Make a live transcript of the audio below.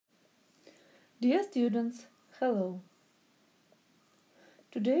Dear students, hello.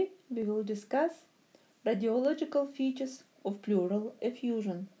 Today we will discuss radiological features of pleural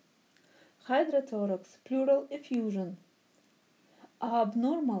effusion. Hydrothorax pleural effusion are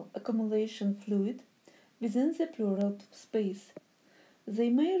abnormal accumulation fluid within the pleural space. They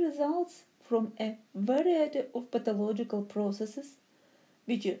may result from a variety of pathological processes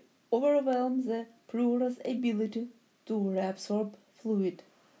which overwhelm the pleura's ability to reabsorb fluid.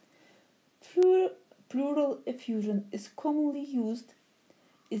 Pleural effusion is commonly used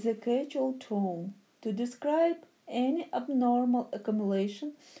as a catch-all term to describe any abnormal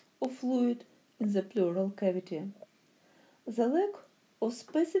accumulation of fluid in the pleural cavity. The lack of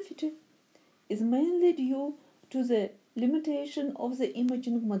specificity is mainly due to the limitation of the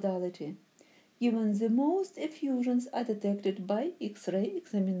imaging modality, given the most effusions are detected by X-ray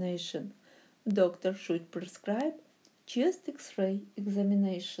examination. Doctor should prescribe chest X-ray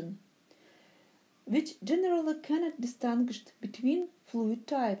examination, which generally cannot distinguish between fluid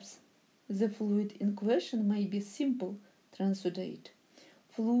types. The fluid in question may be simple transudate,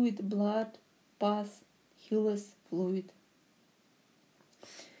 fluid, blood, pus, Hillis fluid.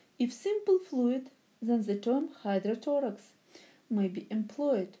 If simple fluid, then the term hydrothorax may be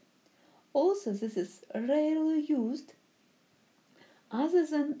employed. Also, this is rarely used other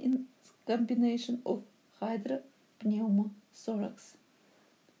than in combination of hydropneumothorax.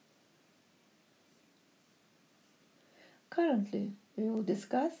 Currently, we will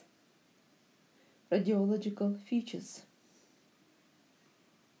discuss radiological features.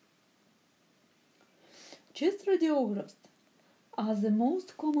 Chest radiographs are the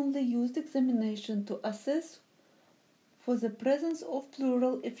most commonly used examination to assess for the presence of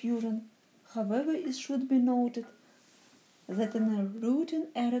pleural effusion. However, it should be noted that in a routine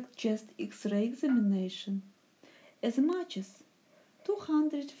erect chest X-ray examination, as much as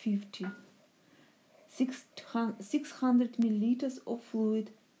 250 600 milliliters of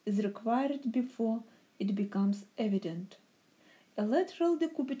fluid is required before it becomes evident. A lateral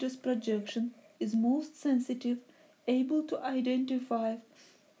decubitus projection is most sensitive, able to identify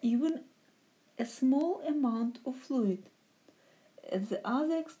even a small amount of fluid. At the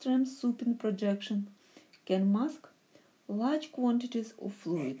other extreme, supine projection can mask large quantities of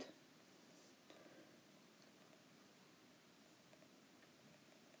fluid.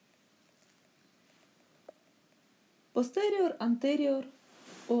 Posterior anterior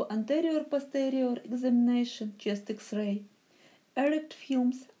or anterior posterior examination chest X-ray. Erect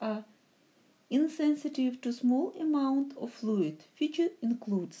films are insensitive to small amount of fluid. Feature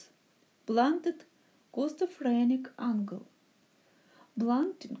includes blunted costophrenic angle,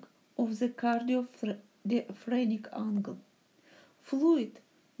 blunting of the cardiophrenic angle, fluid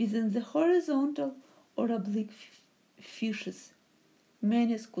within the horizontal or oblique fissures,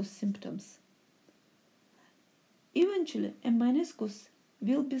 meniscus symptoms. Eventually, a meniscus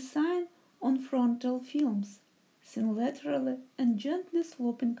will be seen on frontal films, seen laterally and gently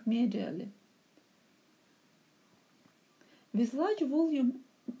sloping medially. With large volume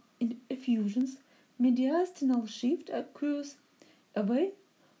effusions, mediastinal shift occurs away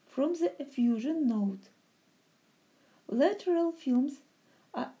from the effusion node. Lateral films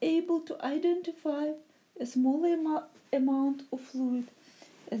are able to identify a smaller amount of fluid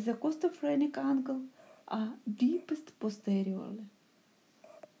as the costophrenic angle are deepest posteriorly.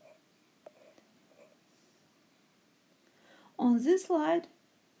 On this slide,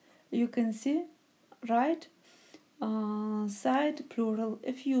 you can see right side pleural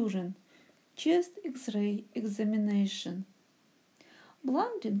effusion, chest X-ray examination,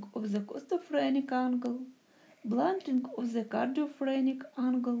 blunting of the costophrenic angle, blunting of the cardiophrenic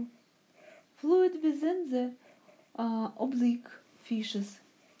angle, fluid within the oblique fissures,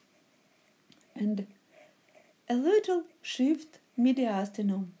 and a little shift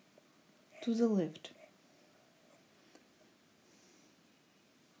mediastinum to the left.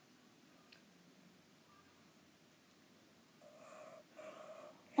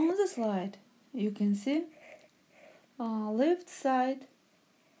 On the slide, you can see left side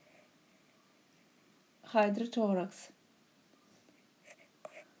hydrothorax.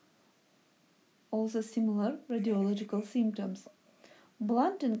 Also similar radiological symptoms.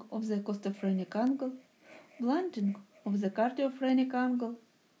 Blunting of the costophrenic angle, blunting of the cardiophrenic angle,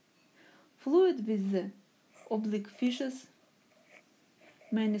 fluid with the oblique fissures,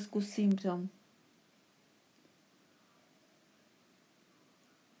 meniscus symptom.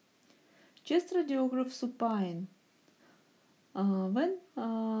 Chest radiograph supine. When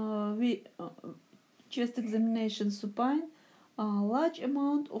chest examination supine, large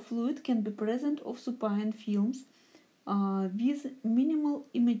amount of fluid can be present of supine films with minimal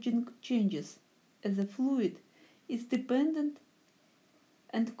imaging changes. as the fluid is dependent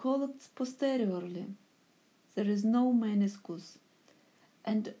and collects posteriorly. There is no meniscus,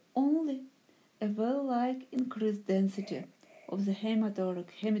 and only a well-like increased density of the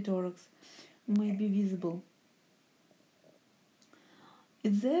hemithorax may be visible.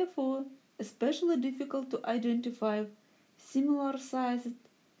 It's therefore especially difficult to identify similar-sized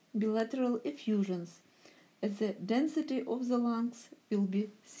bilateral effusions, as the density of the lungs will be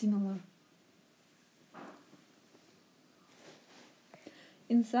similar.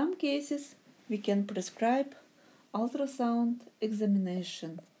 In some cases, we can prescribe ultrasound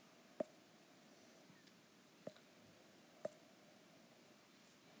examination.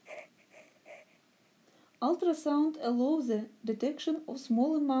 Ultrasound allows the detection of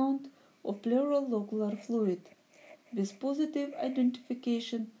small amount of pleural locular fluid with positive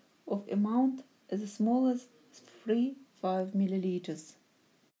identification of amount as small as 3-5 milliliters.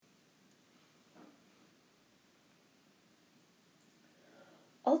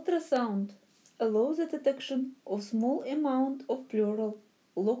 Ultrasound allows the detection of small amount of pleural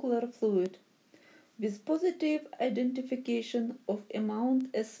locular fluid with positive identification of amount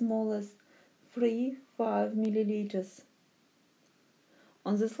as small as 3-5 milliliters.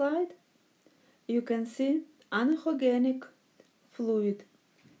 On the slide, you can see anhogenic fluid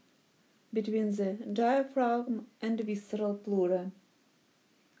between the diaphragm and visceral pleurae.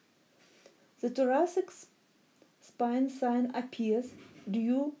 The thoracic spine sign appears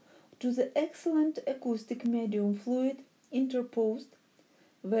due to the excellent acoustic medium fluid interposed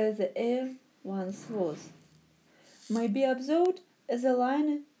where the air once was. May be observed as a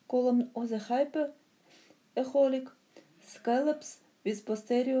line column of the hyperecholic scallops with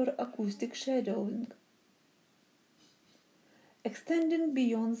posterior acoustic shadowing, extending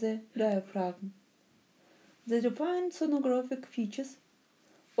beyond the diaphragm. The defined sonographic features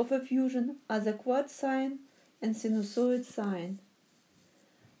of effusion are the quad sign and sinusoid sign.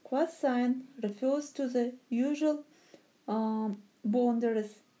 Quad sign refers to the usual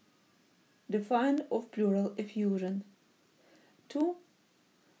boundaries defined of pleural effusion. 2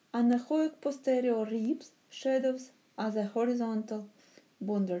 anechoic posterior ribs shadows are the horizontal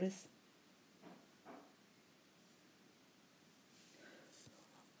boundaries.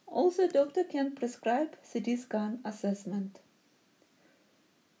 Also, doctor can prescribe CT scan assessment.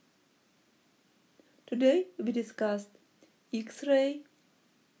 Today we discussed X-ray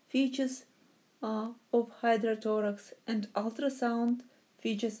features of hydrothorax and ultrasound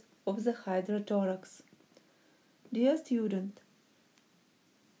features of the hydrothorax. Dear student,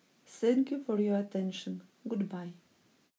 thank you for your attention. Goodbye.